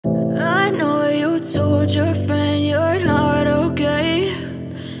told your friend you're not okay,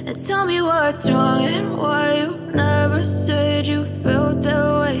 and tell me what's wrong and why you never said you felt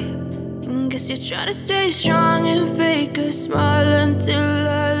that way. And guess you're trying to stay strong and fake a smile until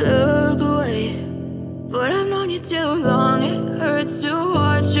I look away. But I've known you too long, it hurts to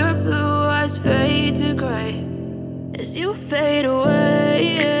watch your blue eyes fade to gray as you fade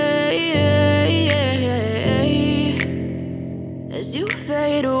away, as you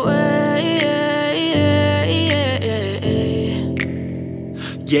fade away.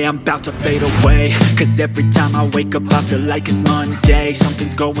 Yeah, I'm about to fade away, cause every time I wake up I feel like it's Monday.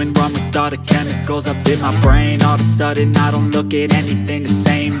 Something's going wrong with all the chemicals up in my brain. All of a sudden I don't look at anything the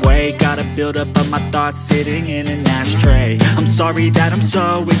same way. Gotta build up of my thoughts sitting in an ashtray. I'm sorry that I'm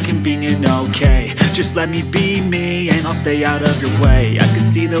so inconvenient, okay. Just let me be me and I'll stay out of your way. I can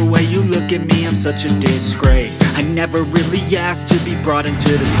see the way you look at me, I'm such a disgrace. I never really asked to be brought into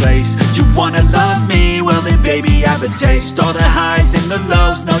this place. You wanna love me? Well then baby have a taste. All the highs and the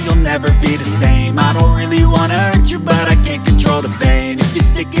lows, no you'll never be the same. I don't really wanna hurt you but I can't control the pain. If you're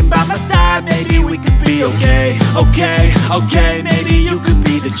sticking by my side maybe we could be okay. Okay, maybe you could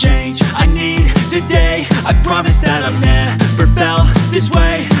be the change I need today. I promise that I've never felt this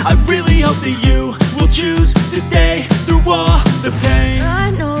way. I really hope that you will choose to stay through all the pain.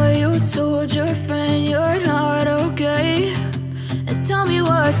 I know you told your friend you're not okay, and tell me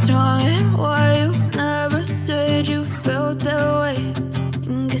what's wrong and why you never said you felt that way.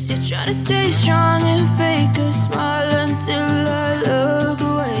 Guess you're trying to stay strong and fake a smile until I look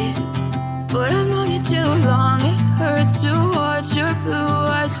away. But I've known you too long, it hurts to watch your blue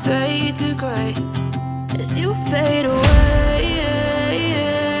eyes fade to grey as you fade away,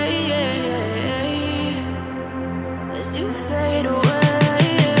 as you fade away,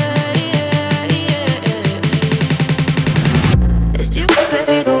 as you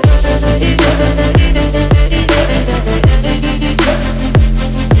fade away.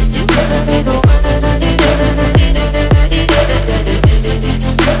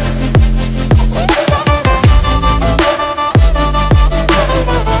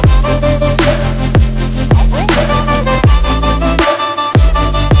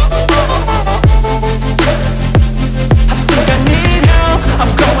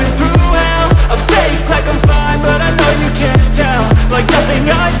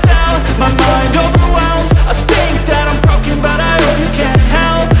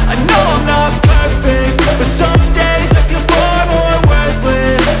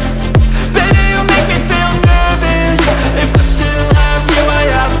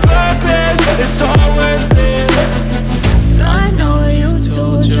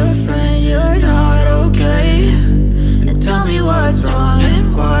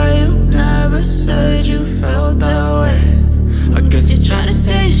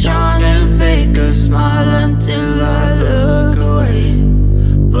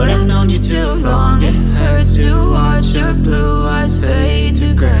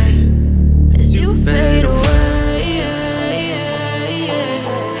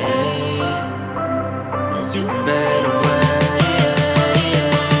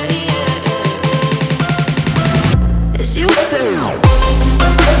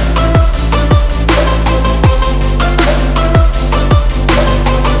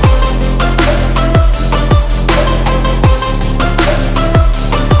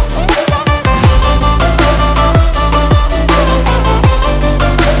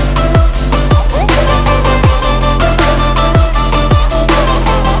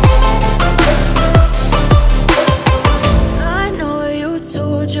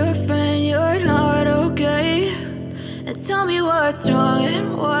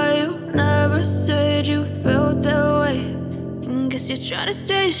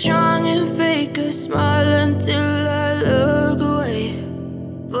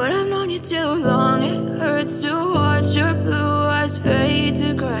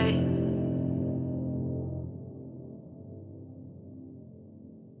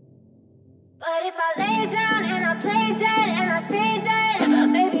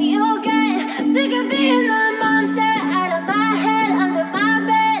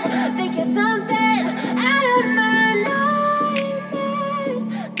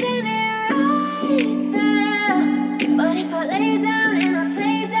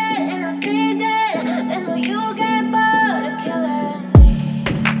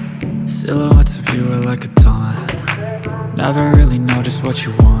 Silhouettes of you are like a taunt. Never really know just what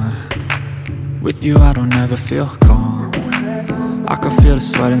you want. With you I don't ever feel calm. I can feel the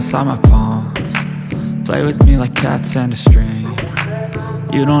sweat inside my palms. Play with me like cats and a string.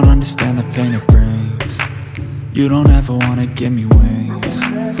 You don't understand the pain it brings. You don't ever wanna give me wings.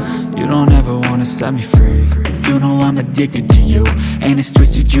 You don't ever wanna trying to set me free. You know I'm addicted to you, and it's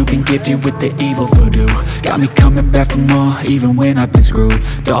twisted, you've been gifted with the evil voodoo. Got me coming back for more, even when I've been screwed.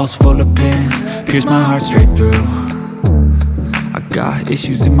 Dolls full of pins, pierce my heart straight through. I got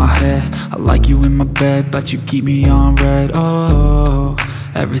issues in my head, I like you in my bed, but you keep me on red. Oh,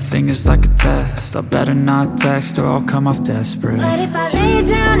 everything is like a test, I better not text or I'll come off desperate. But if I lay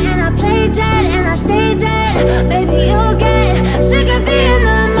down and I play dead and I stay dead, baby you'll get sick of being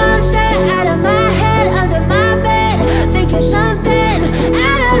the monster out of my head, under my bed, thinking something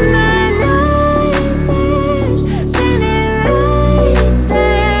out of my nightmares, standing right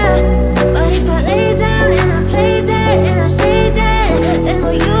there. But if I lay down and I play dead and I stay dead, then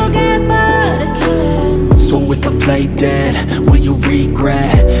will you get bored of killing me? So if I play dead, will you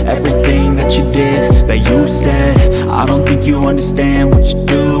regret everything that you did, that you said? I don't think you understand what you're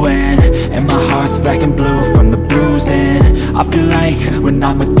doing, and my heart's black and blue from the bruising. I feel like when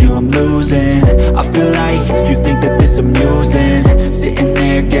I'm with you I'm losing. I feel like you think that this amusing, sitting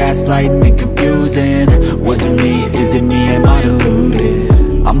there gaslighting and confusing. Was it me? Is it me? Am I deluded?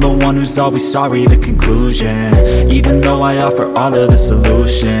 I'm the one who's always sorry, the conclusion, even though I offer all of the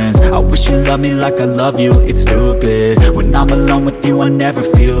solutions. I wish you loved me like I love you, it's stupid. When I'm alone with you I never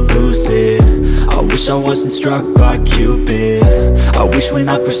feel lucid. I wish I wasn't struck by Cupid. I wish when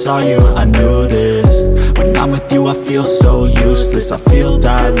I first saw you I knew this. When I'm with you I feel so useless, I feel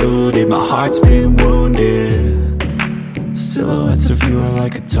diluted, my heart's been wounded. Silhouettes of you are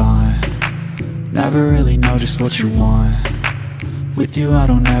like a taunt, never really know just what you want. With you I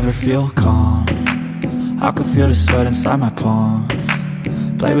don't ever feel calm, I can feel the sweat inside my palm.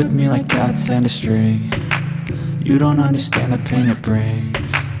 Play with me like cats and a string, you don't understand the pain it brings.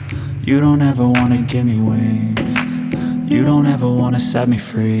 You don't ever wanna give me wings, you don't ever wanna set me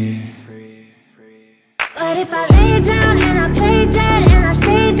free. But if I lay down and I play dead and I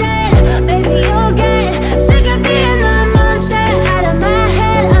stay dead, baby you'll get sick of being the monster out of my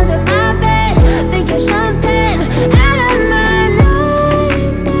head, under my bed, thinking something out of my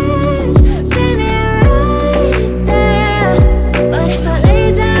nightmares, standing right there. But if I lay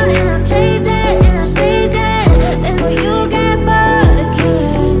down and I play dead and I stay dead, then will you get bored of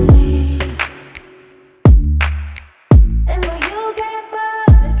killing me? Then will you get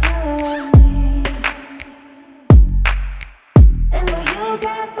bored of killing me? And will you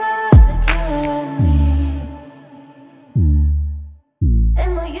get bored of killing me?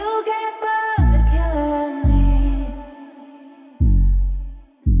 And will you get bored of killing me?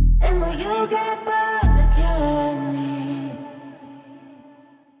 And will you get bored of killing me?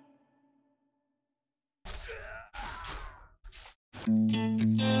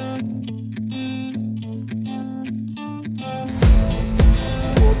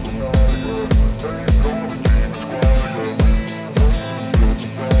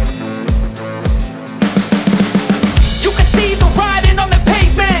 You can see the writing on the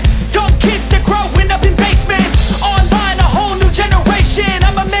pavement. Young kids, they're growing up in basements. Online, a whole new generation.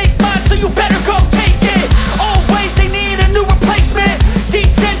 I'ma make mine, so you better go take it. Always, they need a new replacement.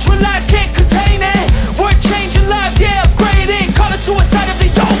 Decentralized, can't contain it. We're changing lives, yeah, upgrading. Call it suicide of the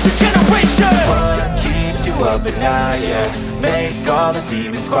older generation. What keeps you up at night, yeah? Make all the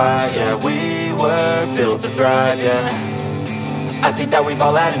demons quiet, yeah. We were built to thrive, yeah. I think that we've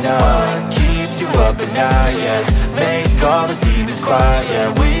all had enough. What keeps you up at night, yeah? Make all the demons quiet, yeah.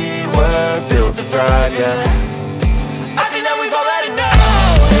 We were built to thrive, yeah. I think that we've all had enough.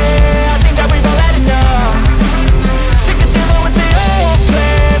 Yeah, I think that we've all had enough. Sick of dealing with the old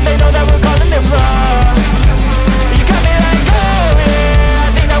plan, they know that we're calling it wrong. You got me like, oh yeah, I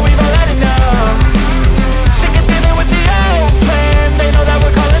think that we've all had enough. Sick of dealing with the old plan, they know that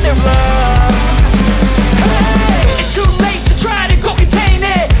we're calling it wrong. Hey, It's too late to try to go contain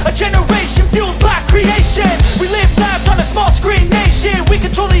it. A generation fueled by creation. We live lives on a small screen nation. We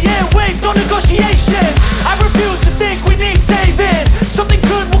control the airwaves, no negotiation. I refuse to think we need saving. Something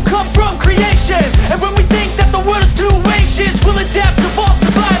good will come from creation. And when we think that the world is too anxious, we'll adapt, evolve,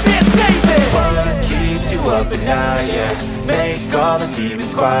 survive and save it. what keeps you up at night, yeah? Make all the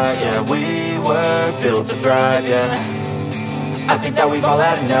demons quiet, yeah. We were built to thrive, yeah. I think that we've all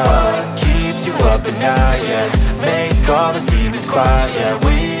had enough. What keeps you up at night, yeah? Make all the demons quiet, yeah.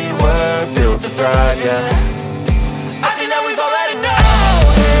 We were built to thrive, yeah. I think that we've all had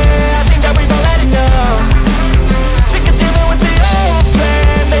enough. Yeah, I think that we've all had enough. Sick of dealing with the old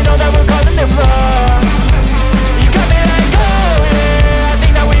plan, they know that we're calling it wrong. You got me like, oh yeah, I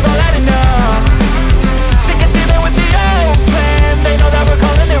think that we've all had enough. Sick of dealing with the old plan, they know that we're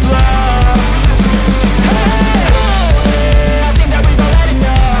calling it wrong. Hey, oh yeah, I think that we've all had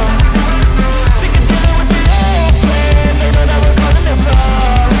enough. Sick of dealing with the old plan, they know that we're calling it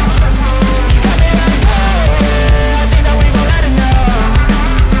wrong. You got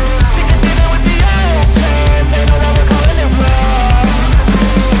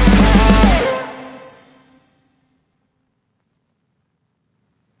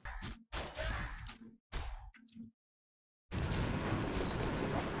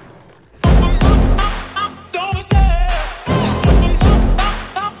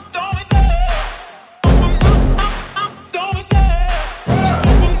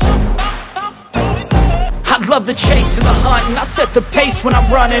the chase and the hunt, and I set the pace when I'm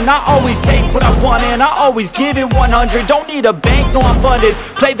running. I always take what I want and I always give it 100. Don't need a bank, no I'm funded.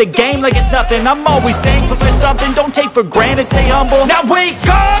 Play the game like it's nothing. I'm always thankful for something. Don't take for granted, stay humble. Now wake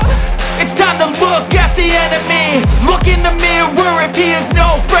up! It's time to look at the enemy. Look in the mirror if he is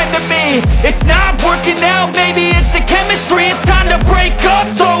no friend to me. It's not working out, maybe it's the chemistry. It's time to break up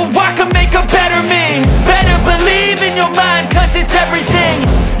so I can make a better me. Better believe in your mind, cause it's everything.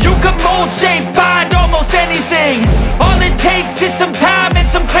 You can mold, shape, find almost anything. All it takes is some time and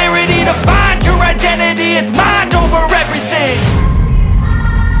some clarity to find your identity. It's mind over everything.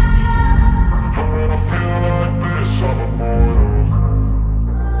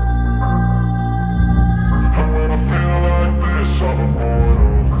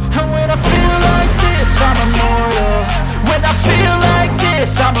 I'm immortal. When I feel like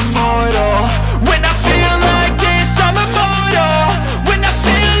this, I'm immortal. When I feel like this, I'm immortal. When I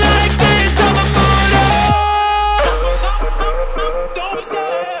feel like this, I'm immortal. Don't be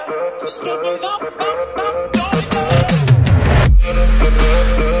scared. Just step it up. Don't be scared.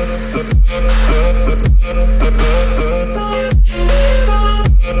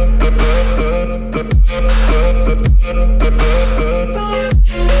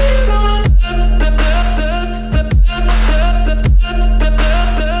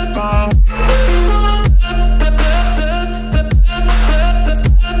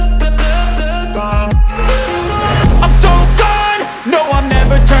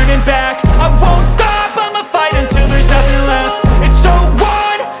 Back. I won't stop, I'ma fight until there's nothing left. It's so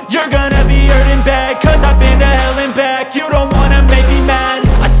on, you're gonna be hurting bad, cause I've been to hell and back. You don't wanna make me mad,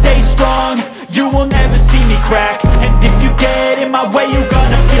 I stay strong, you will never see me crack. And if you get in my way, you're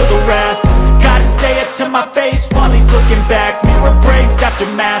gonna feel the wrath. Gotta say it to my face while he's looking back. Mirror breaks after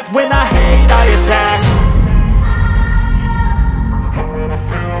math, when I hate I attack.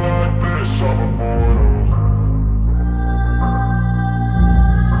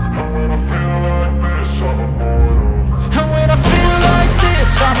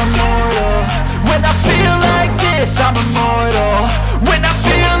 I'm immortal. When I feel like this, I'm immortal. When I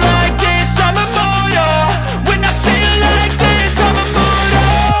feel like this, I'm immortal. When I feel like this, I'm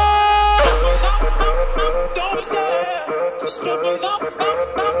immortal. Don't be scared. Just step it up.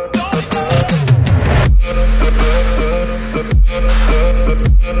 Don't be scared.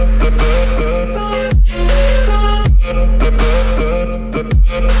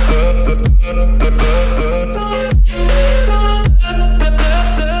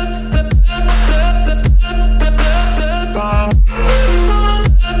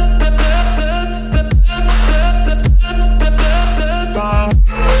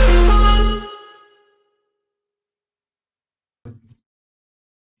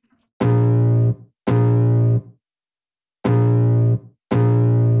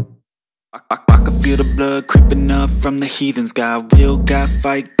 I can feel the blood creeping up from the heathens. Got will, got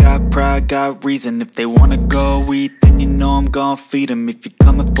fight, got pride, got reason. If they wanna go eat, then you know I'm gon' feed them. If you're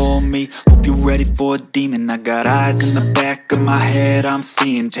coming for me, hope you're ready for a demon. I got eyes in the back of my head, I'm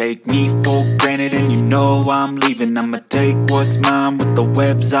seeing. Take me for granted and you know I'm leaving. I'ma take what's mine with the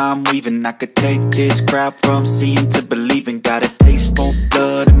webs I'm weaving. I could take this crowd from seeing to believing. Got a taste for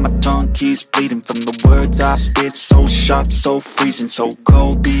blood and my tongue keeps bleeding. From the words I spit, so sharp, so freezing. So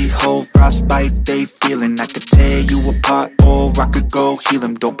cold, behold, frostbite they feeling. I could tear you apart or I could go heal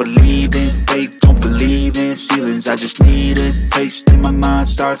them. Don't believe in fate, don't believe in ceilings. I just need a taste and my mind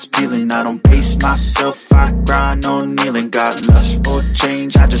starts peeling. I don't pace myself, I grind on kneeling. Got lust for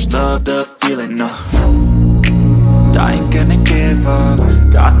change, I just love the feeling. I ain't gonna give up.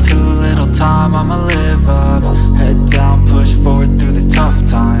 Got too little time, I'ma live up. Head down, push forward through the tough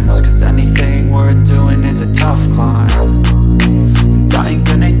times. Cause anything worth doing is a tough climb. And I ain't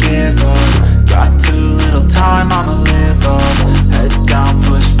gonna give up. Got too little time, I'ma live up. Head down,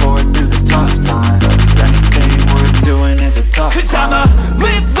 push forward through the tough times. Cause anything worth doing is a tough climb. Cause I'ma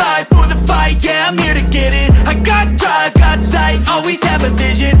live life for the fight, yeah, I'm here to get it. I got drive, got sight, always have a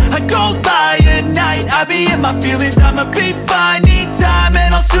vision. I don't lie at night, I be in my feelings. I'ma be fine, need time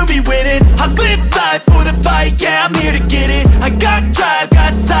and I'll soon be winning. I live life for the fight, yeah, I'm here to get it. I got drive,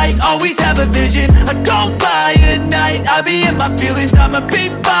 got sight, always have a vision. I don't lie at night, I be in my feelings. I'ma be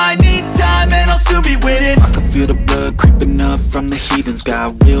fine, need time and I'll soon be winning. I can feel the blood creeping up from the heathens.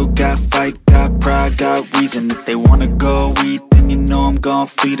 Got will, got fight, got pride, got reason. If they wanna go eat, then you know I'm gon'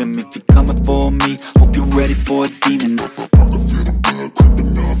 feed them. If you're coming for me, hope you're ready for a demon. I can feel the blood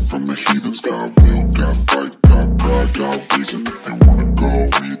creeping up from the heathens. Got will, got fight, got pride, got reason. If they wanna go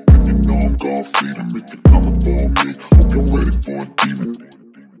eat, then you know I'm gon' feed them. If you're coming for me, hope you're ready for a demon.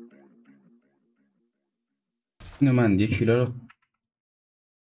 اینو من 1 کیلو رو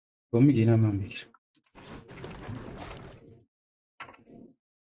با میگیرم من بگیرم.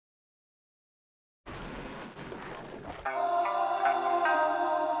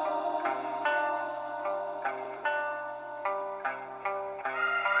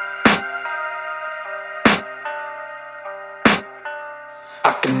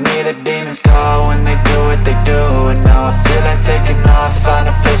 can hear the demons call when they do what they do. And now I feel like taking off, find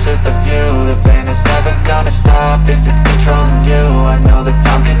a place with a view. The pain is never gonna stop if it's controlling you. I know that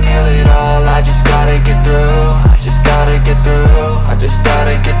time can heal it all, I just gotta get through. I just gotta get through, I just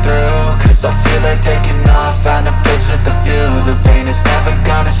gotta get through. Cause I feel like taking off, find a place with a view. The pain is never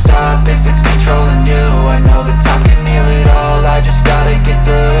gonna stop if it's controlling you. I know that time can heal it all, I just gotta get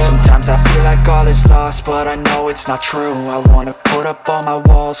through. Sometimes I feel like all is lost, but I know it's not true. I wanna put up all my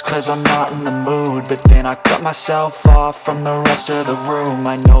walls cause I'm not in the mood. But then I cut myself off from the rest of the room.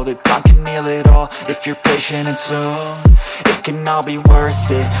 I know that time can heal it all if you're patient and soon. It can all be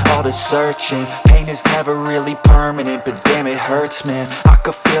worth it, all the searching. Pain is never really permanent, but damn it hurts, man. I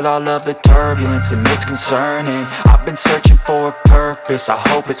could feel all of the turbulence and it's concerning. I've been searching for a purpose, I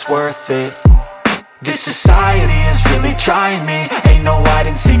hope it's worth it. This society is really trying me. Ain't no hide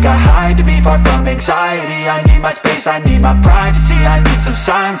and seek, I hide to be far from anxiety. I need my space, I need my privacy. I need some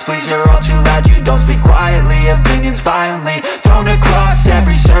silence, please, you're all too loud. You don't speak quietly, opinions violently thrown across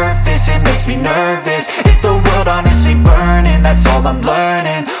every surface. It makes me nervous, is the world honestly burning? That's all I'm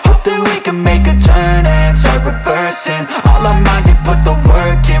learning. Hope that we can make a turn and start reversing all our minds and put the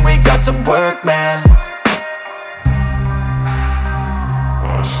work in. We got some work, man.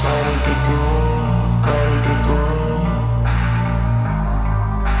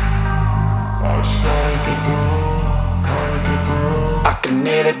 I can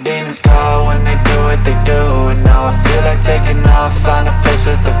hear the demons call when they do what they do. And now I feel like taking off, find a place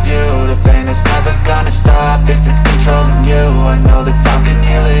with a view. The pain is never gonna stop if it's controlling you. I know that time can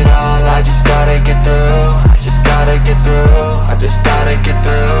heal it all, I just gotta get through. I just gotta get through, I just gotta get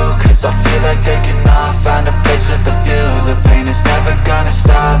through. Cause I feel like taking off, find a place with a view. The pain is never gonna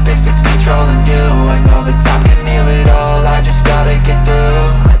stop if it's controlling you. I know that time can heal it all, I just gotta get through.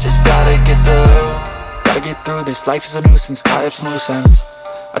 I just gotta get through. Gotta get through this, life is a nuisance, tie up some loose ends.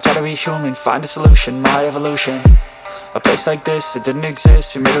 I try to be human, find a solution, my evolution. A place like this, it didn't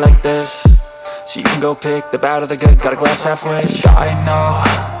exist, we made it like this. So you can go pick the bad or the good, got a glass half wish. I know,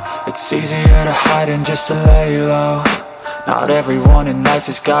 it's easier to hide than just to lay low. Not everyone in life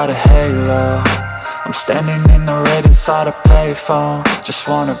has got a halo. I'm standing in the red inside a payphone, just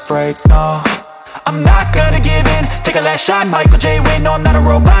wanna break, no. I'm not gonna give in, take a last shot, Michael J. Win. No, I'm not a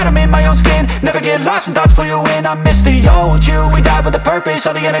robot, I'm in my own skin. Never get lost when thoughts pull you in. I miss the old you, we died with a purpose.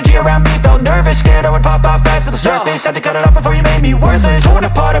 All the energy around me felt nervous, scared I would pop out fast to the surface. Had to cut it off before you made me worthless. Torn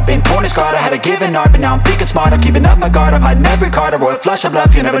apart, I've been torn and scarred. I had a given art, but now I'm thinking smart. I'm keeping up my guard, I'm hiding every card. A royal flush of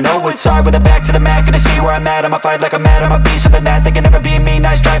love, you never know what's hard. With a back to the mat, gonna see where I'm at. I'ma fight like I'm mad, I'ma be something that they can never be me.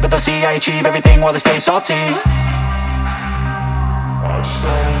 Nice try, but they'll see I achieve everything while they stay salty.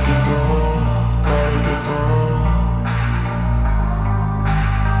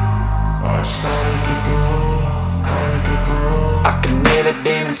 I can hear the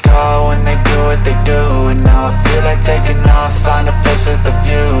demons call when they do what they do. And now I feel like taking off, find a place with a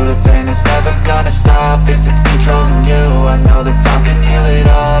view. The pain is never gonna stop if it's controlling you. I know that time can heal it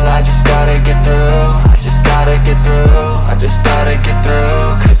all, I just gotta get through. I just gotta get through, I just gotta get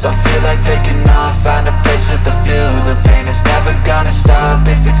through. Cause I feel like taking off, find a place with a view. The pain is never gonna stop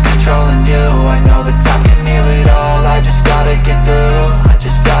if it's controlling you. I know that time can heal it all, I just gotta get through. I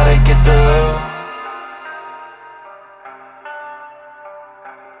just gotta get through.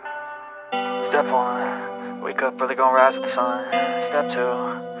 Step 1, wake up early, gon' rise with the sun. Step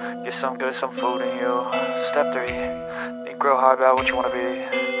 2, get some good, some food in you. Step 3, think real hard about what you wanna be.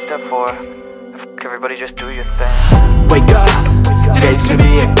 Step 4, fuck everybody, just do your thing. Wake up, today's gonna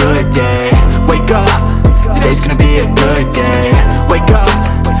be a good day. Wake up, today's gonna be a good day. Wake up,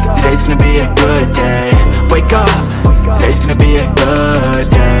 today's gonna be a good day. Wake up, today's gonna be a good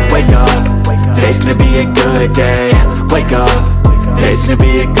day. Wake up, today's gonna be a good day. Wake up, today's gonna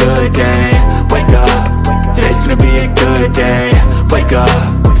be a good day. Wake up, today's gonna be a good day. Wake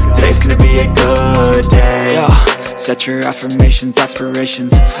up, today's gonna be a good day. Yo, set your affirmations,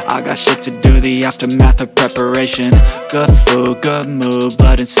 aspirations. I got shit to do, the aftermath of preparation. Good food, good mood,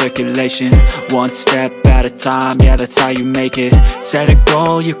 blood in circulation. One step at a time, yeah, that's how you make it. Set a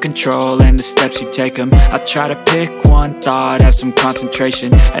goal you control and the steps you take them. I try to pick one thought, have some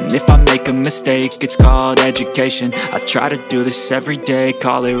concentration. And if I make a mistake, it's called education. I try to do this every day,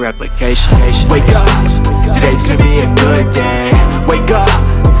 call it replication. Wake up, today's gonna be a good day. Wake up,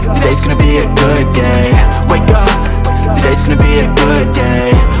 today's gonna be a good day. Wake up, today's gonna be a good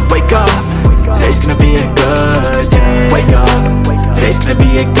day. Wake up, today's gonna be a good day. Wake up, today's gonna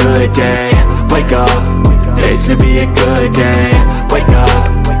be a good day. Wake up, today's gonna be a good day. Wake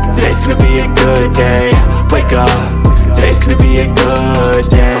up, today's gonna be a good day. Wake up, today's gonna be a good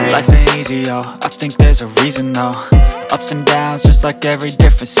day. So life ain't easy, yo, I think there's a reason though. Ups and downs, just like every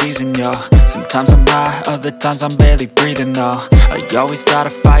different season, yo. Sometimes I'm high, other times I'm barely breathing, though. I always gotta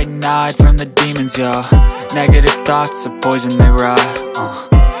fight and hide from the demons, yo. Negative thoughts are poison, they rot.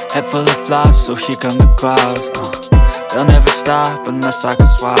 Head full of flies, so here come the clouds. They'll never stop unless I can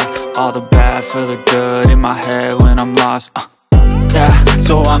swap all the bad for the good in my head when I'm lost. Yeah,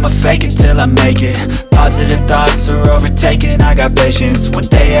 so I'ma fake it till I make it. Positive thoughts are overtaken, I got patience. One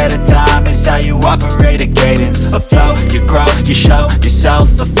day at a time is how you operate a cadence. A flow, you grow, you show yourself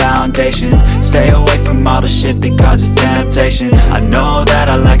a foundation. Stay away from all the shit that causes temptation. I know that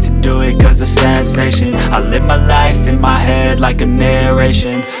I like to do it cause it's sensation. I live my life in my head like a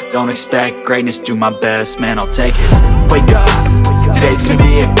narration. Don't expect greatness, do my best, man, I'll take it. Wake up, today's gonna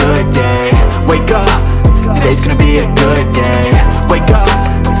be a good day. Wake up, today's gonna be a good day. Wake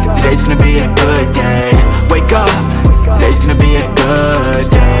up, today's gonna be a good day. Wake up, today's gonna be a good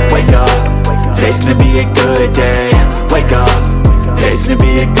day. Wake up, today's gonna be a good day. Wake up, today's gonna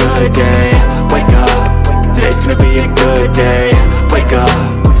be a good day. Wake up, today's gonna be a good day. Wake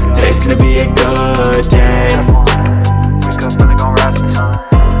up, today's gonna be a good day. Wake up, really gonna rise to the sun.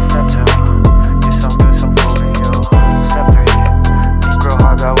 Step 2, get some good, some food in you. Step 3, think real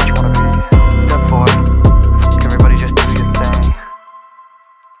hard about what you wanna be. Step 4, everybody just do your thing.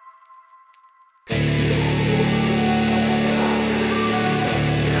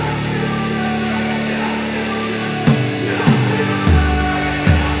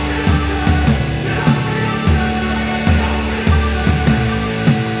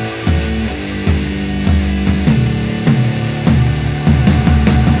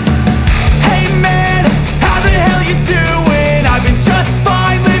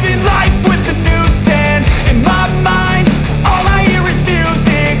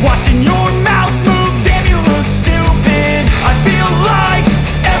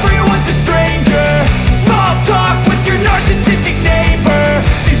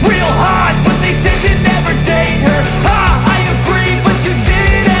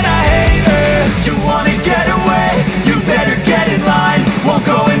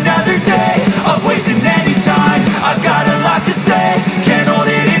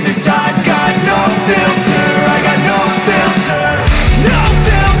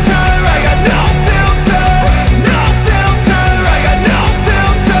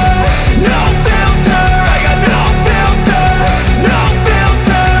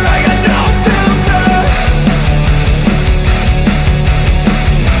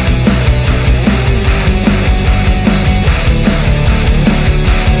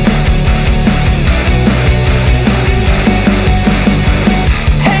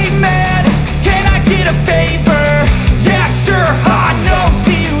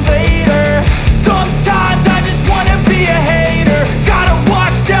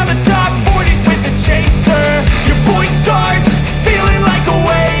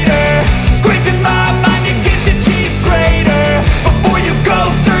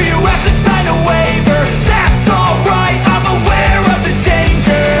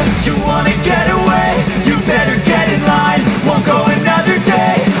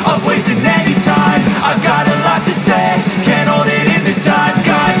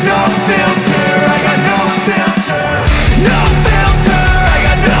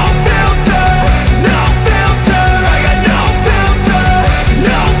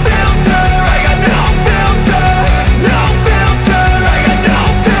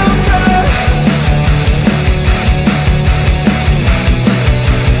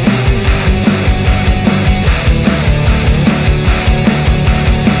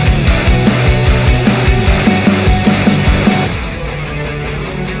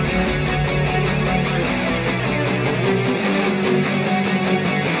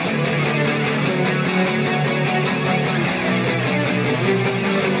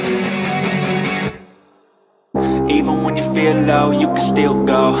 Even when you feel low, you can still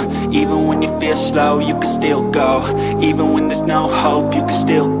go. Even when you feel slow, you can still go. Even when there's no hope, you can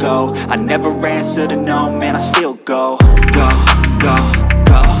still go. I never answer to no, man, I still go. Go, go,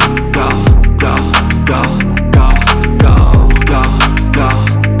 go, go, go, go, go, go, go, go,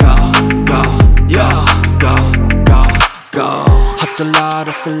 go, go, yo, go, go, go. Hustle hard,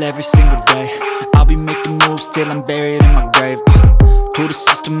 hustle every single day. I'll be making moves till I'm buried in my grave. To the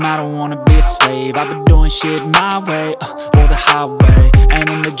system, I don't wanna be a slave. I've been doing shit my way, or the highway. And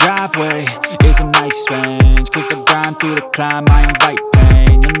in the driveway is a nice range. Cause I grind through the climb, I invite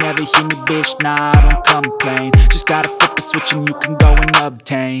pain. You'll never hear me, bitch, nah, I don't complain. Just gotta flip the switch and you can go and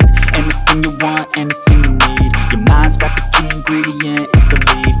obtain anything you want, anything you need. Your mind's got the key ingredient, it's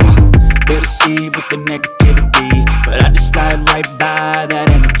belief. They'll deceive with the negativity, but I just slide right by that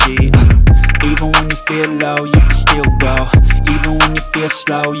energy. Even when you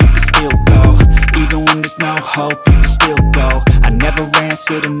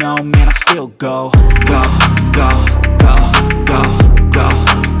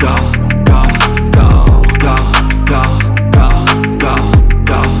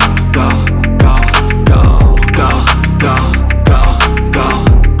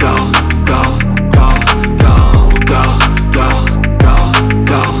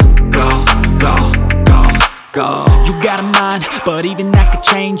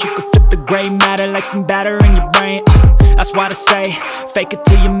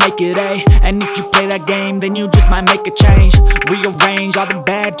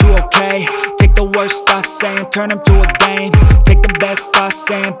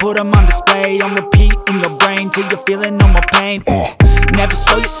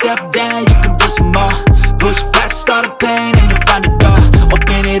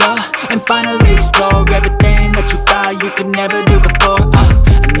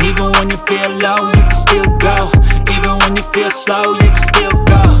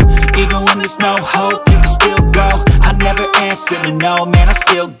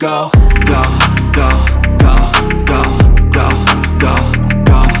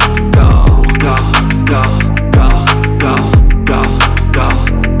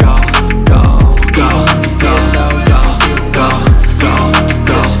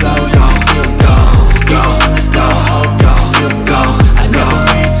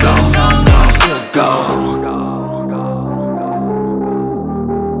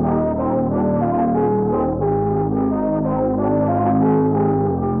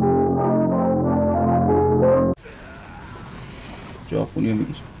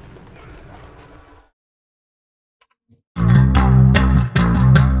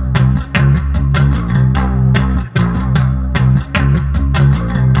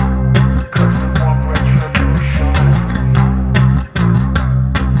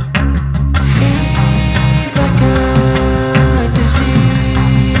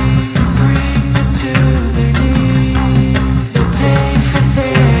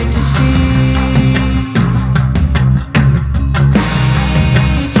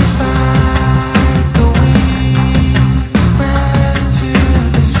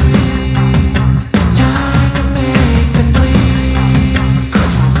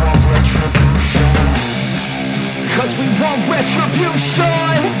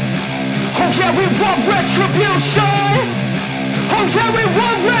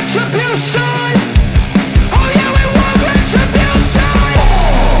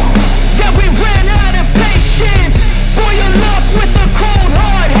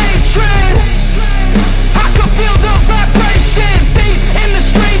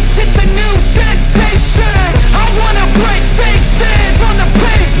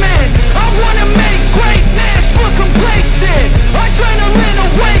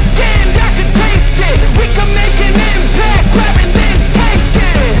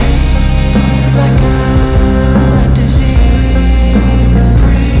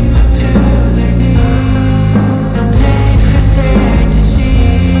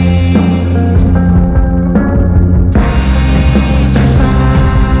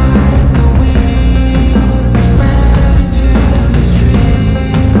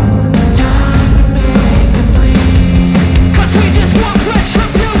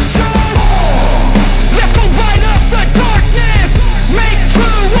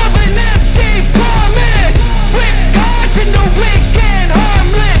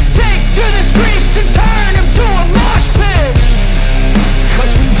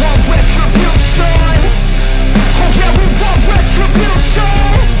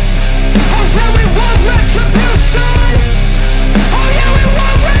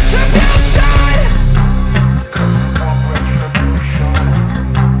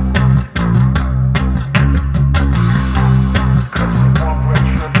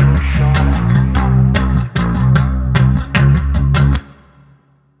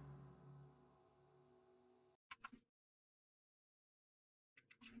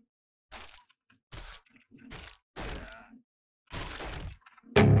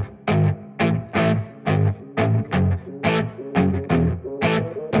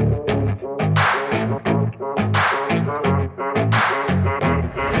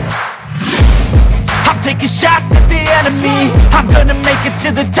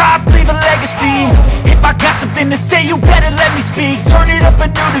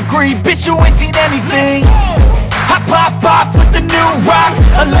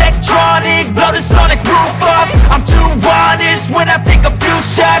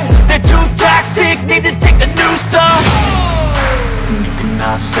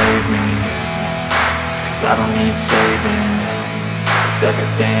 'cause I don't need saving. It's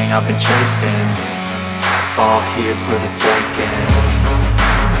everything I've been chasing, all here for the taking.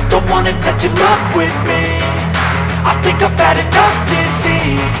 Don't wanna test your luck with me, I think I've had enough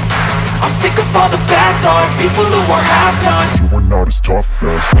disease. I'm sick of all the bad thoughts, people who are half-nots. You are not as tough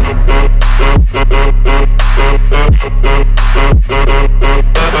as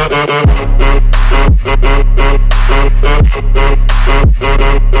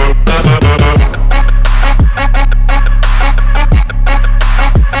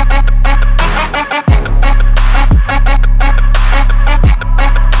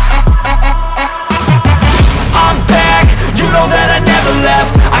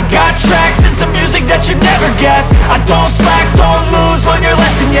I don't slack, don't lose, learn your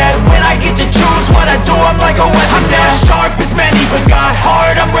lesson yet. When I get to choose what I do, I'm like a weapon. I'm not sharp as many, but got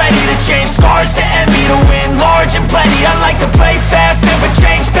heart, I'm ready to change. Scars to envy, to win large and plenty. I like to play fast, never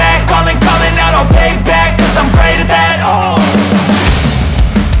change back. Calling out, I'll pay back, 'cause I'm great at that. Oh,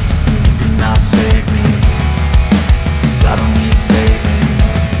 you cannot save me, 'cause I don't need saving.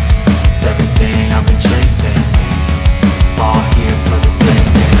 It's everything I've been chasing, all here for the taking.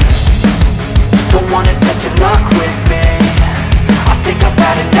 Don't wanna test your luck with me, I think I've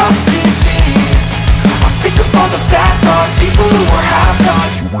had enough disease. I'm sick of all the bad thoughts, people who are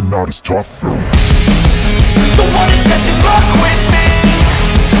half-nots. you are not as tough though. Don't wanna test your luck with me,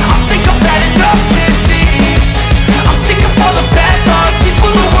 I think I've had enough disease. I'm sick of all the bad thoughts, people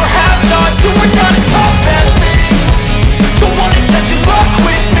who are half-nots, who are not as tough as me. Don't wanna test your luck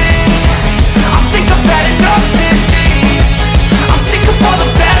with me, I think I've had enough disease. I'm sick of all the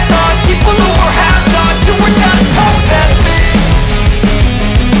bad thoughts, people who are half-nots, who are not as tough as me.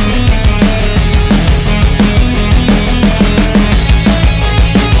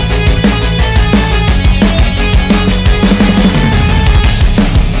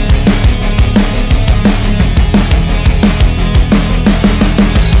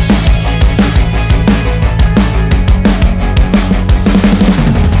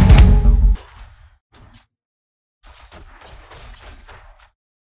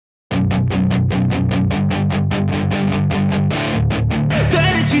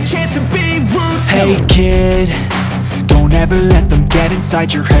 Hey kid, don't ever let them get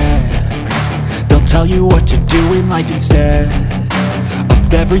inside your head. They'll tell you what to do in life instead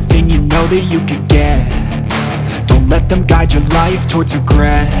of everything you know that you could get. Don't let them guide your life towards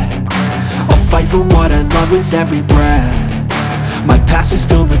regret. I'll fight for what I love with every breath. My past is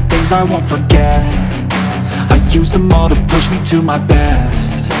filled with things I won't forget. I use them all to push me to my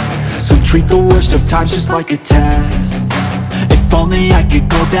best. So treat the worst of times just like a test. If only I could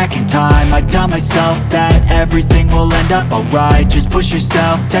go back in time, I'd tell myself that everything will end up alright. Just push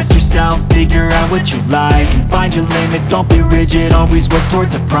yourself, test yourself, figure out what you like, and find your limits, don't be rigid, always work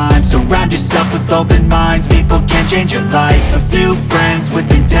towards a prime. Surround yourself with open minds, people can change your life. A few friends with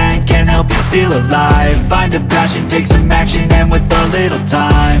intent can help you feel alive. Find a passion, take some action, and with a little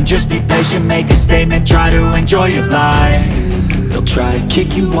time, just be patient, make a statement, try to enjoy your life. They'll try to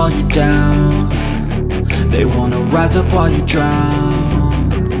kick you while you're down, they wanna rise up while you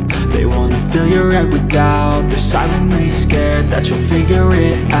drown. They wanna fill your head with doubt. They're silently scared that you'll figure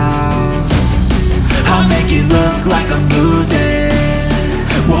it out. I'll make it look like I'm losing,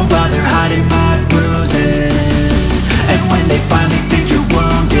 won't bother hiding my bruises. And when they finally think you're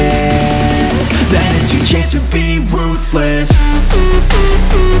wounded, then it's your chance to be ruthless.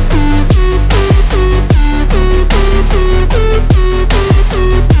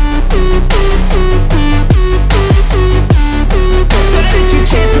 It's your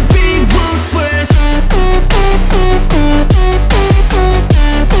chance to be ruthless.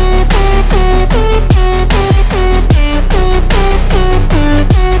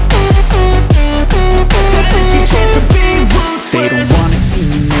 They don't wanna see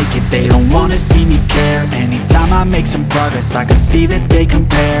me make it, they don't wanna see me care. Anytime I make some progress, I can see that they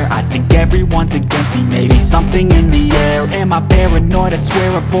compare. I think everyone's against me, maybe something in the air. Am I paranoid? I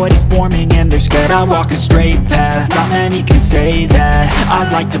swear a void is forming and they're scared. I walk a straight path, not many can say that. I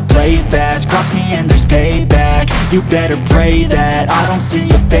like to play fast, cross me and there's payback. You better pray that I don't see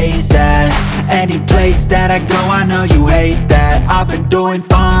your face at any place that I go. I know you hate that. I've been doing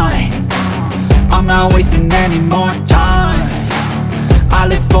fine, I'm not wasting any more time. I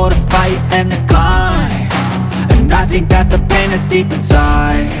live for the fight and the climb, and I think that the pain that's deep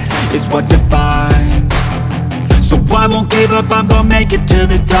inside is what defines. So I won't give up, I'm gonna make it to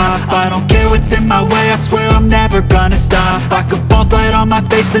the top. I don't care what's in my way, I swear I'm never gonna stop. I could fall flat on my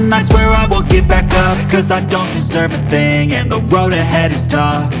face and I swear I will get back up, 'cause I don't deserve a thing and the road ahead is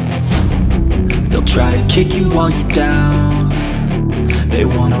tough. They'll try to kick you while you're down, they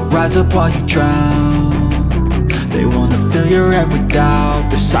wanna rise up while you drown. They wanna fill your head with doubt.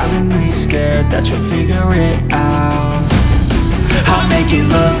 They're silently scared that you'll figure it out. I'll make it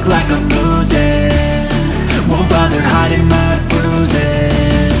look like I'm losing, won't bother hiding my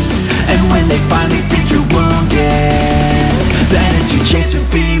bruises. And when they finally think you're wounded, then it's your chance to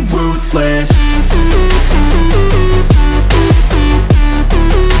be ruthless.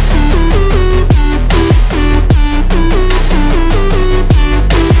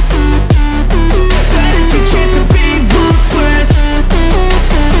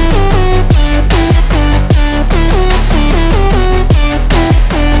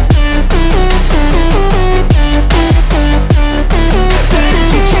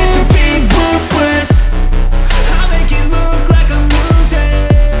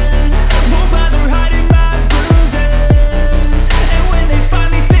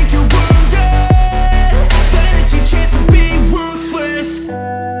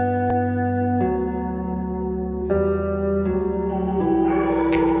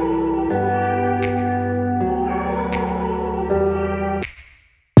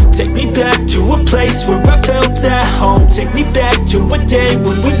 Take me back to a place where I felt at home. Take me back to a day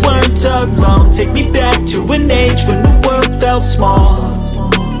when we weren't alone. Take me back to an age when the world felt small,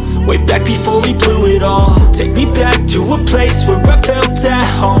 way back before we blew it all. Take me back to a place where I felt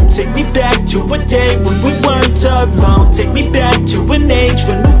at home. Take me back to a day when we weren't alone. Take me back to an age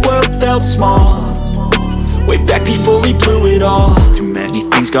when the world felt small, way back before we blew it all. Too many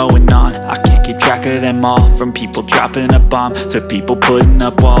things going on, I can't keep track of them all. From people dropping a bomb to people putting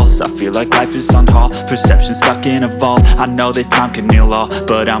up walls. I feel like life is on hold, perception stuck in a vault. I know that time can heal all,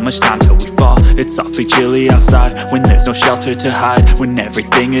 but how much time till we fall? It's awfully chilly outside when there's no shelter to hide. When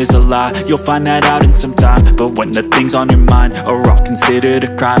everything is a lie, you'll find that out in some time. But when the things on your mind are all considered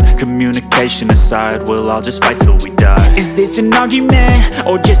a crime, communication aside, we'll all just fight till we die. Is this an argument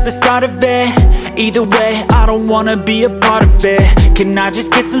or just the start of it? Either way, I don't wanna be a part of it. Can I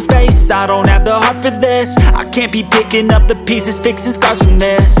just get some space? I don't have the heart for this. I can't be picking up the pieces, fixing scars from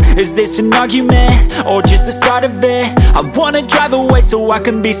this. Is this an argument or just the start of it? I wanna drive away so I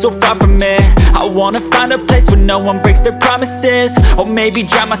can be so far from it. I wanna find a place where no one breaks their promises, or maybe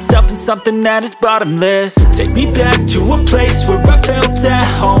drown myself in something that is bottomless. Take me back to a place where I felt at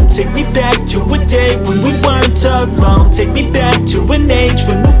home. Take me back to a day when we weren't alone. Take me back to an age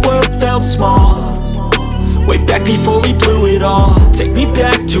when the world felt small, way back before we blew it all. Take me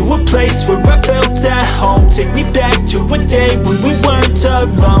back to a place where I felt at home. Take me back to a day when we weren't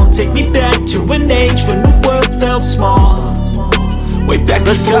alone. Take me back to an age when the world felt small, way back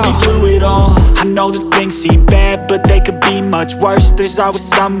before we blew it all. I know that things seem bad, but they could be much worse. There's always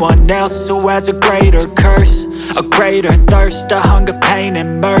someone else who has a greater curse, a greater thirst, a hunger, pain,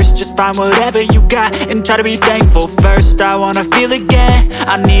 and mercy. Just find whatever you got and try to be thankful first. I wanna feel again,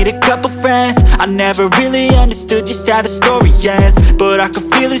 I need a couple friends. I never really understood just how the story ends, but I can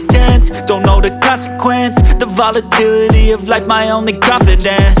feel it's tense, don't know the consequence. The volatility of life, my only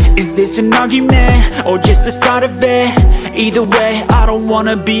confidence. Is this an argument or just the start of it? Either way, I don't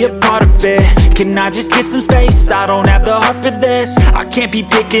wanna be a part of it. Can I just get some space? I don't have the heart for this. I can't be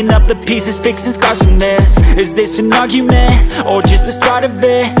picking up the pieces, fixing scars from this. Is this an argument or just the start of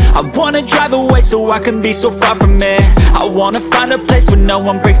it? I wanna drive away so I can be so far from it. I wanna find a place where no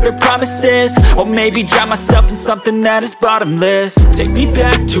one breaks their promises, or maybe drown myself in something that is bottomless. Take me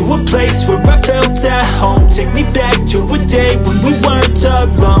back to a place where I felt at home. Take me back to a day when we weren't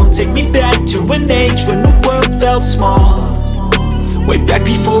alone. Take me back to an age when the world felt small, way back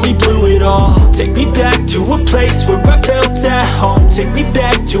before we blew it all. Take me back to a place where I felt at home. Take me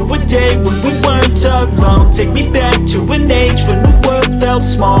back to a day when we weren't alone. Take me back to an age when the world felt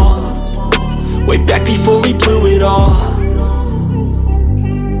small, way back before we blew it all.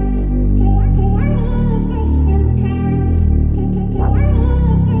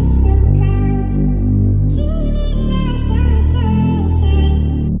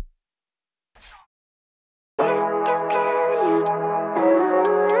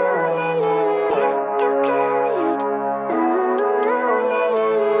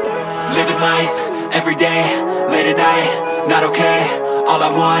 Living life, every day, late at night, not okay. All I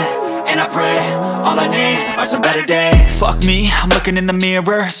want, and I pray, all I need are some better days. Fuck me, I'm looking in the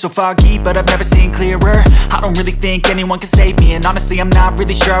mirror, so foggy, but I've never seen clearer. I don't really think anyone can save me, and honestly I'm not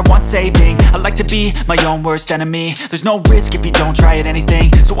really sure I want saving. I like to be my own worst enemy. There's no risk if you don't try at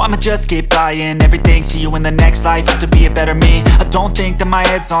anything, so I'ma just get buying everything. See you in the next life, have to be a better me. I don't think that my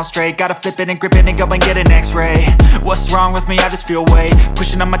head's on straight, gotta flip it and grip it and go and get an x-ray. What's wrong with me? I just feel weight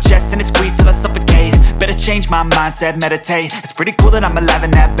pushing on my chest and it squeezes till I suffocate. Better change my mindset, meditate. It's pretty cool that I'm alive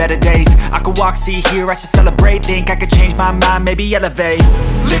and have better days. I could walk, see, hear, I should celebrate. Think I could change my mind, maybe elevate.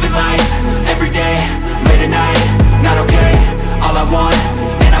 Living life, every day, late at night, not okay. All I want,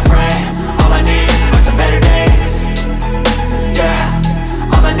 and I pray, all I need are some better days.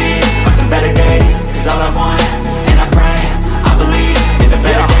 Yeah, all I need are some better days. Cause all I want, and I pray, I believe in the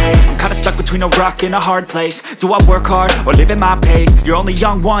better days. I'm kinda stuck between a rock and a hard place. Do I work hard or live at my pace? You're only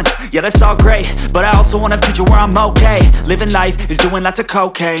young once, yeah that's all great, but I also want a future where I'm okay. Living life is doing lots of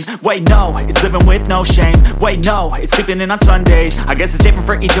cocaine. Wait no, it's living with no shame. Wait no, it's sleeping in on Sundays. I guess it's different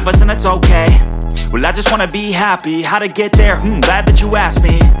for each of us and that's okay. Well I just wanna be happy, how to get there? Glad that you asked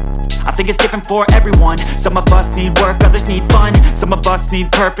me. I think it's different for everyone. Some of us need work, others need fun. Some of us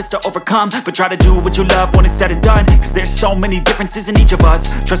need purpose to overcome. But try to do what you love when it's said and done. Cause there's so many differences in each of us.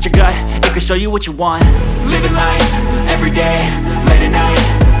 Trust your gut, it can show you what you want. Living life, everyday, late at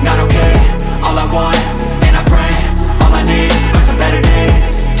night, not okay. All I want, and I pray, all I need are some better days.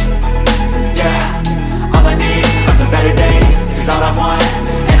 Yeah, all I need are some better days. Cause all I want,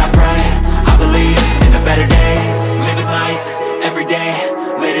 and I pray, I believe in the better days. Living life, everyday,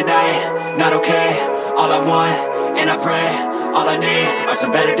 late at night, not okay. All I want, and I pray, all I need are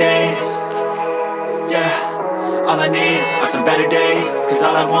some better days. Yeah, all I need are some better days. Cause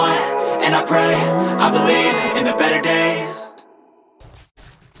all I want, and I pray, I believe in the better days.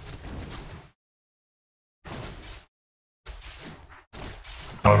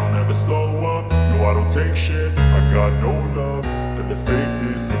 I don't ever slow up, no I don't take shit. I got no love for the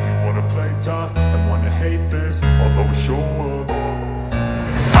fakeness. If you wanna play tough and wanna hate this, I'll always show up.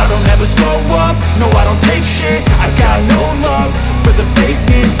 I don't ever slow up, no I don't take shit. I got no love for the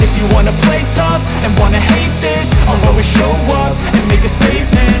fakeness. If you wanna play tough and wanna hate this, I'll always show up and make a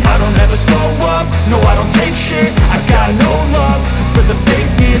statement. I don't ever slow up, no I don't take shit. I got no love for the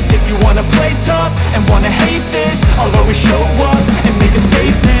fakeness. If you wanna play tough and wanna hate this, I'll always show up and make a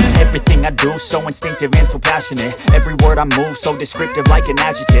statement. Everything I do so instinctive and so passionate. Every word I move so descriptive like an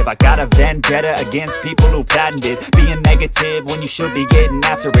adjective. I got a vendetta against people who patented being negative when you should be getting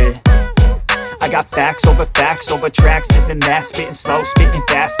after it. I got facts over tracks, this and that. Spitting slow, spitting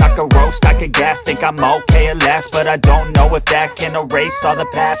fast. I could roast, I could gas. Think I'm okay at last, but I don't know if that can erase all the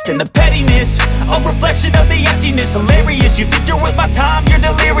past. And the pettiness, a reflection of the emptiness. Hilarious, you think you're worth my time, you're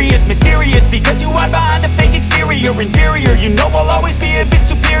delirious. Mysterious, because you hide behind a fake exterior. Inferior, you know I'll always be a bit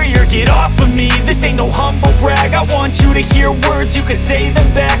superior. Get off of me, this ain't no humble brag. I want you to hear words, you can say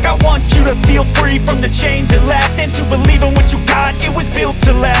them back. I want you to feel free from the chains at last, and to believe in what you got, it was built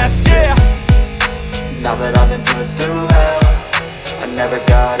to last, yeah. Now that I've been put through hell, I never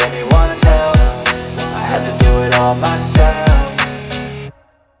got anyone's help. I had to do it all myself.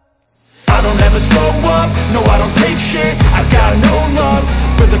 I don't ever slow up, no I don't take shit. I got no love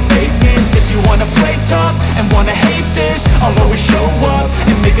for the fakeness. If you wanna play tough and wanna hate this, I'll always show up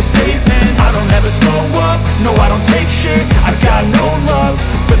and make a statement. I don't ever slow up, no I don't take shit. I got no love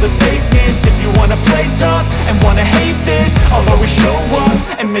for the fakeness. If you wanna play tough and wanna hate this, I'll always show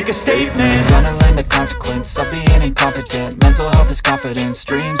up and make a statement. Gonna learn the consequence of being incompetent. Mental health is confidence,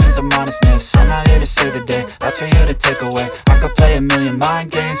 dreams and some honestness. I'm not here to save the day, that's for you to take away. I could play a million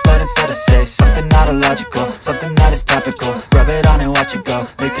mind games, but instead I say something not illogical, something that is topical. Rub it on and watch it go,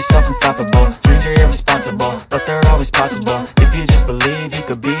 make yourself unstoppable. Dreams are irresponsible, but they're always possible. If you just believe, you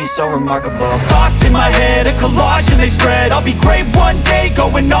could be so remarkable. Thoughts in my head, a collage and they spread. I'll be great one day,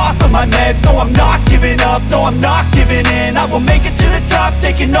 going off of my meds. No, I'm not giving up, no, I'm not giving in. I will make it to the top,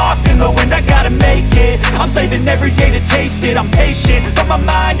 taking off in the wind. I gotta make it, I'm saving every day to taste it. I'm patient, but my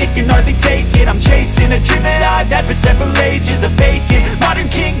mind, it can hardly take it. I'm chasing a dream that I've had for several ages. A vacant, modern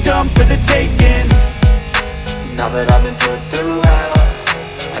kingdom for the taking. Now that I've been put through hell,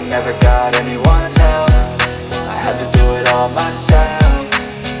 I never got anyone's help. I had to do it all myself.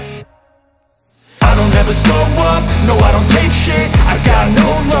 I don't ever slow up, no I don't take shit. I got no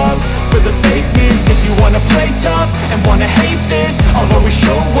love for the fakeness. If you wanna play tough and wanna hate this, I'll always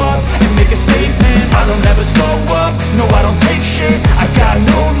show up and make a statement. I don't ever slow up, no I don't take shit. I got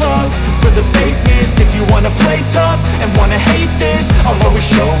no love for the fakeness. If you wanna play tough and wanna hate this, I'll always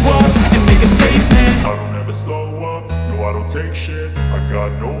show up and make a statement. I don't ever slow up, no I don't take shit. I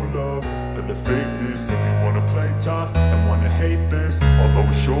got no love for the fakeness. If you wanna play tough and wanna hate this, I'll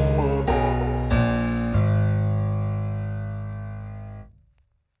always show up.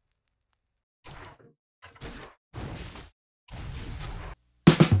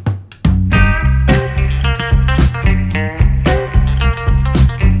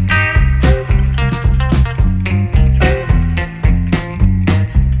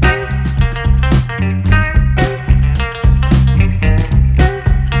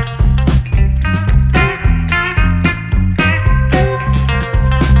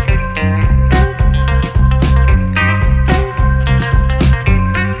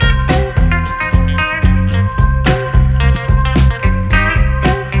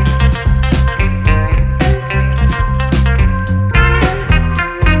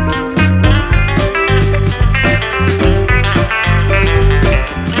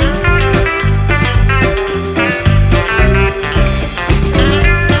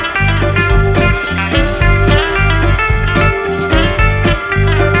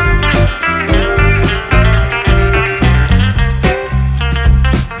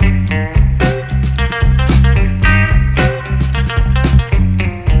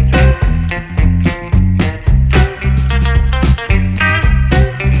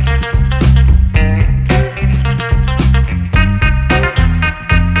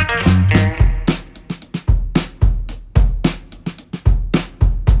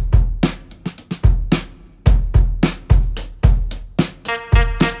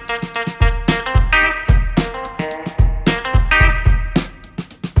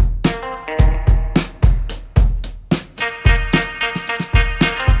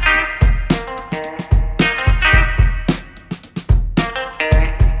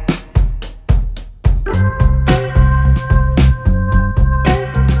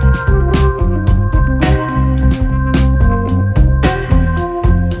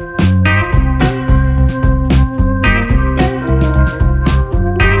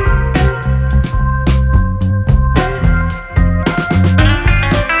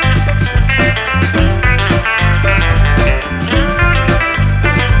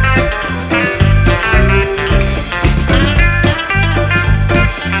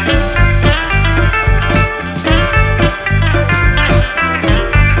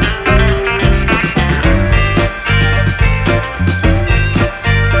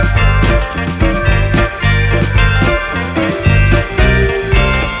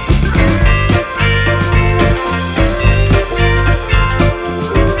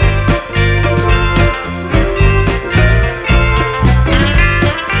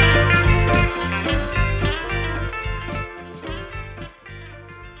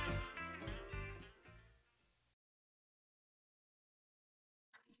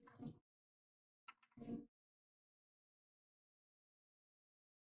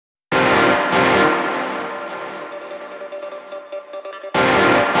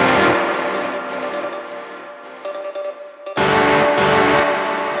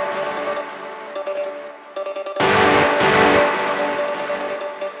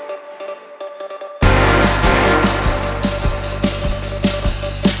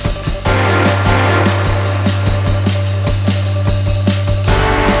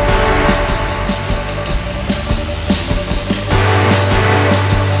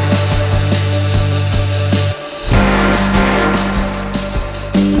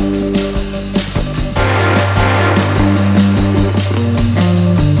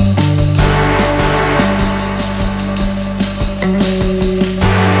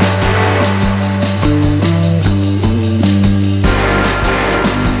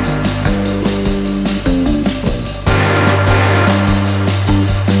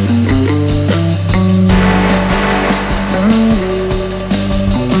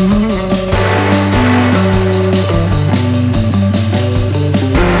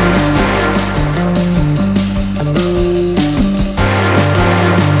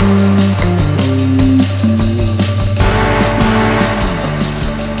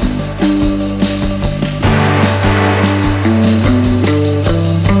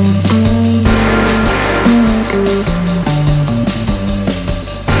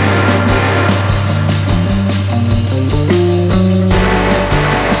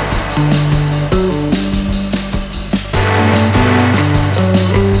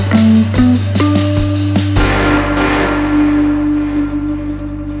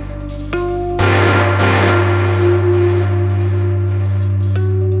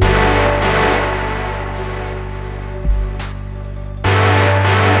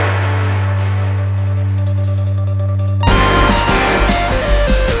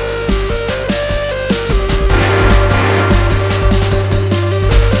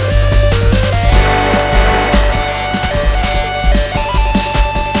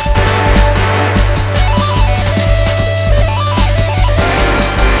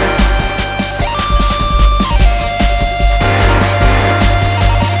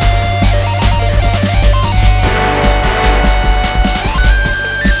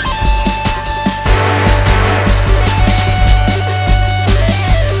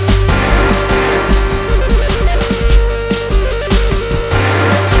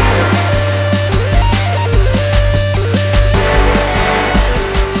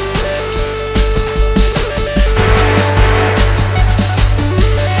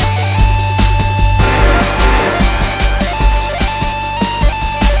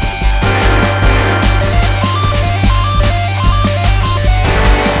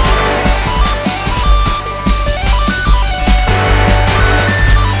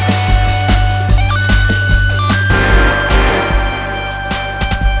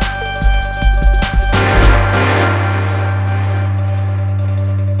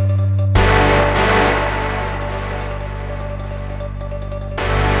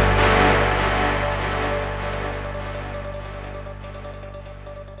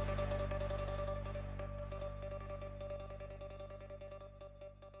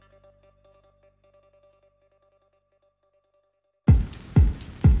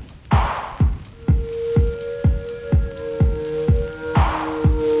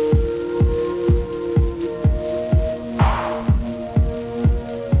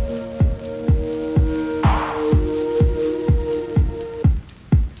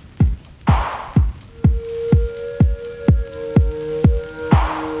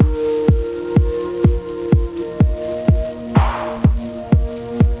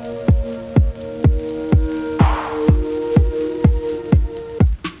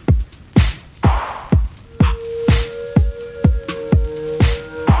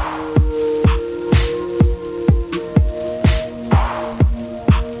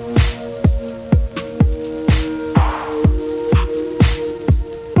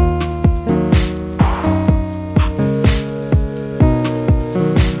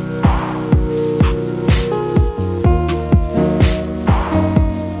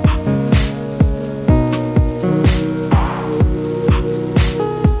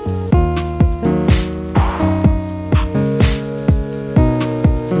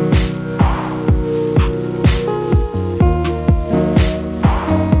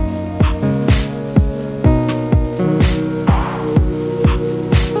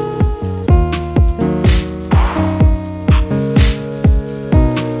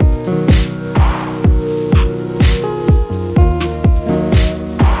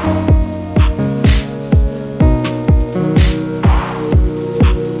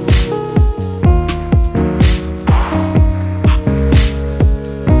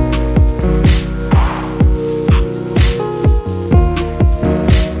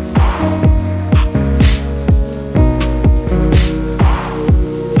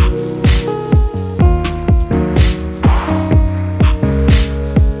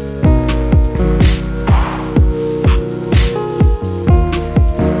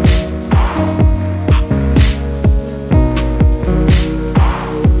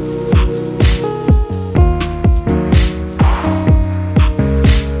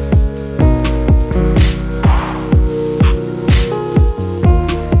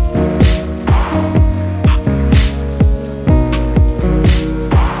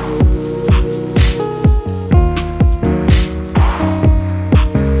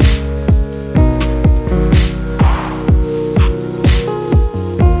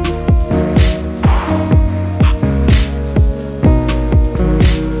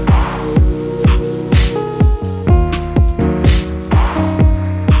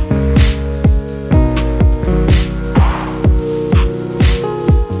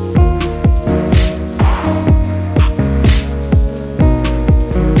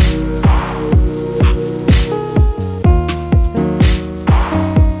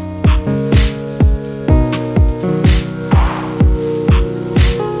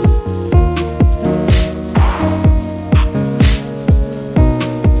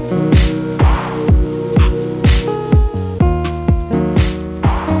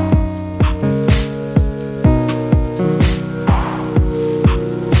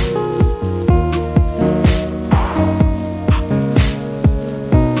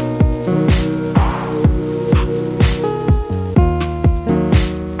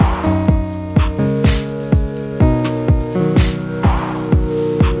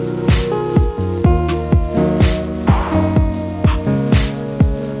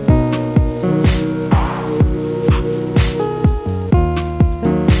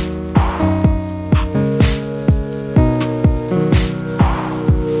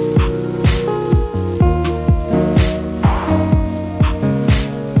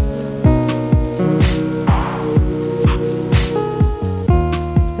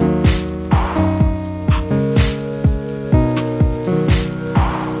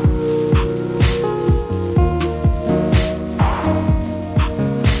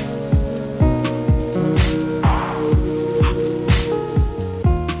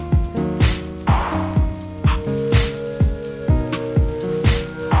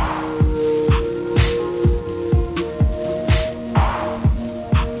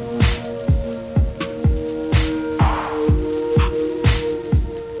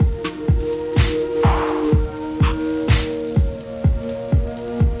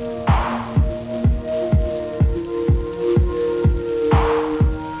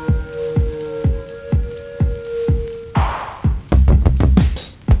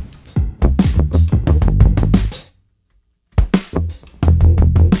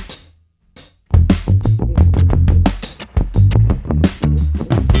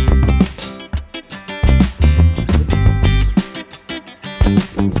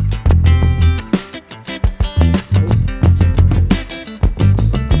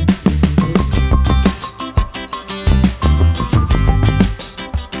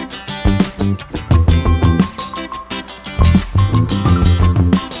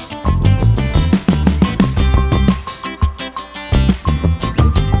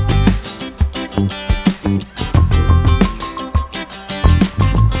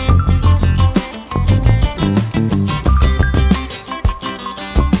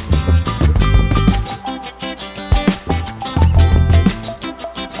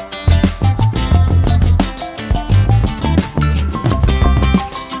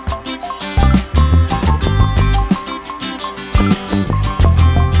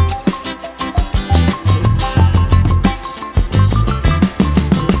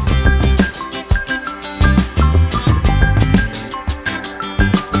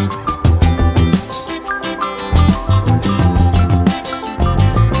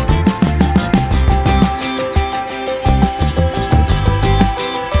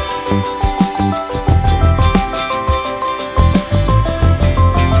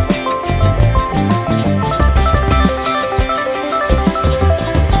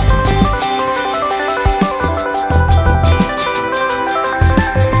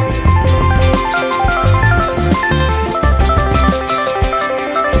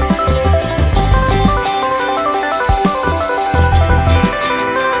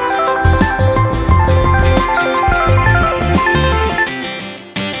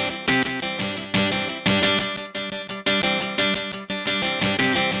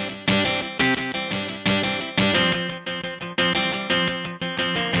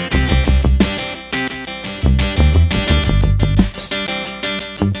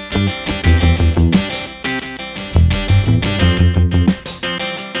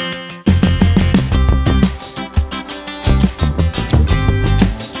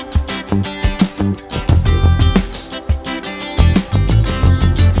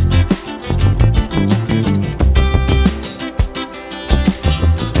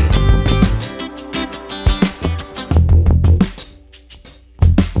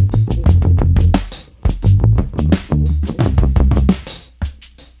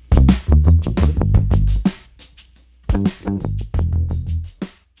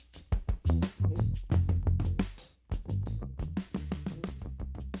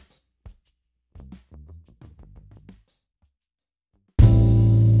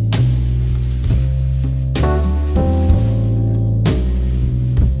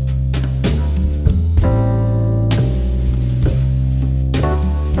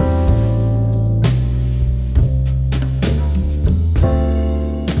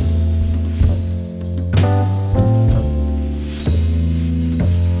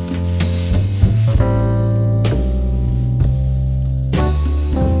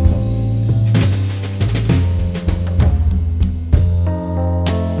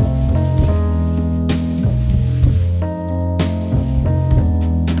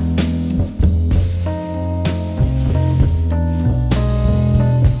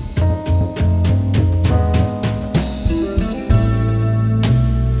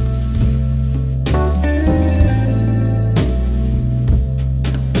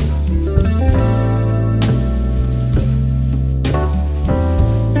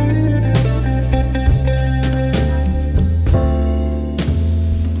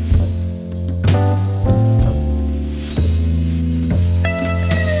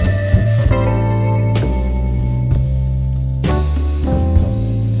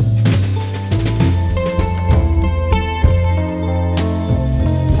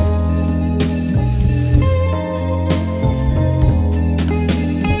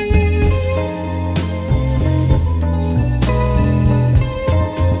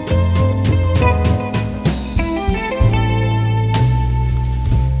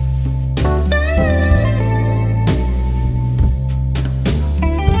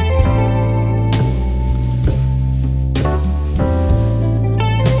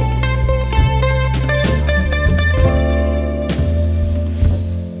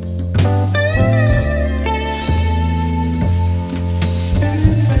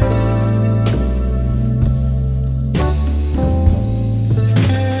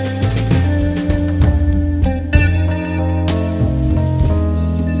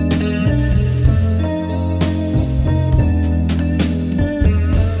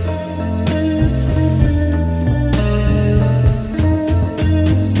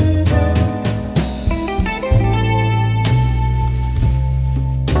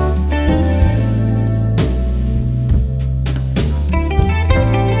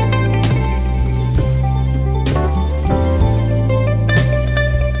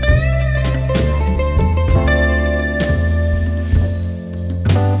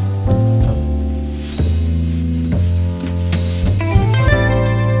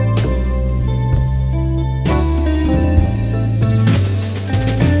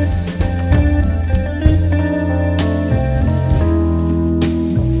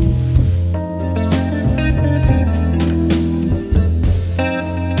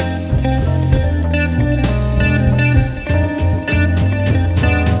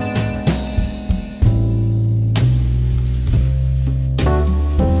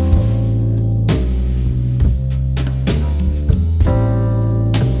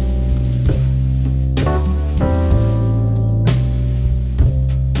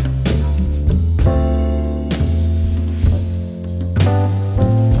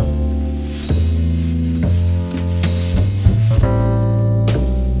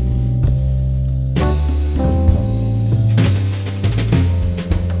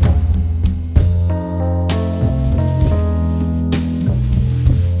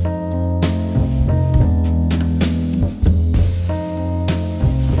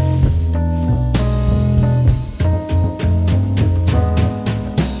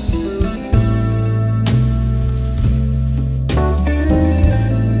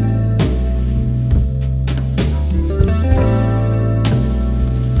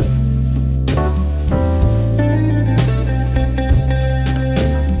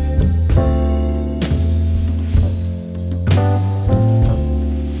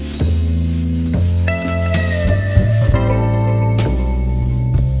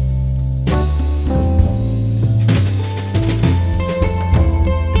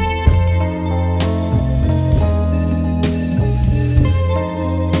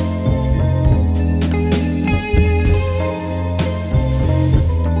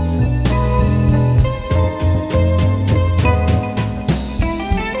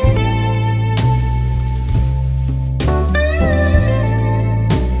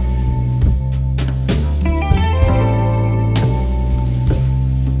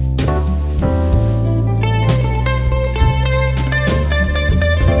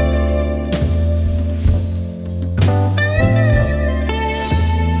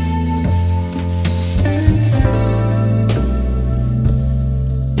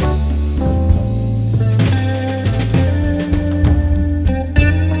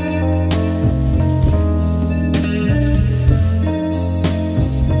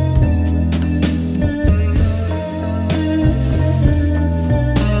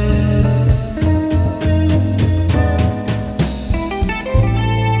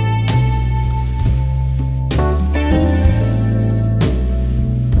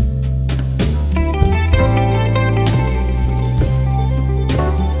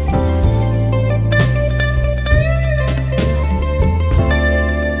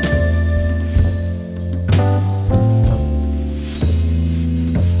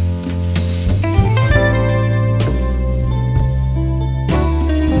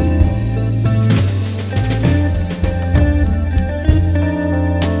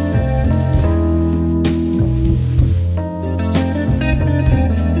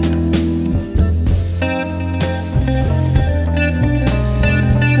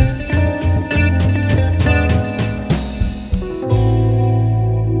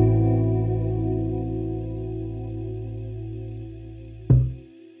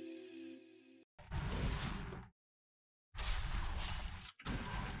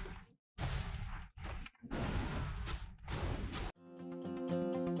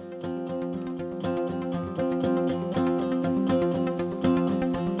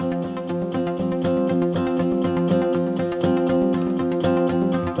 you.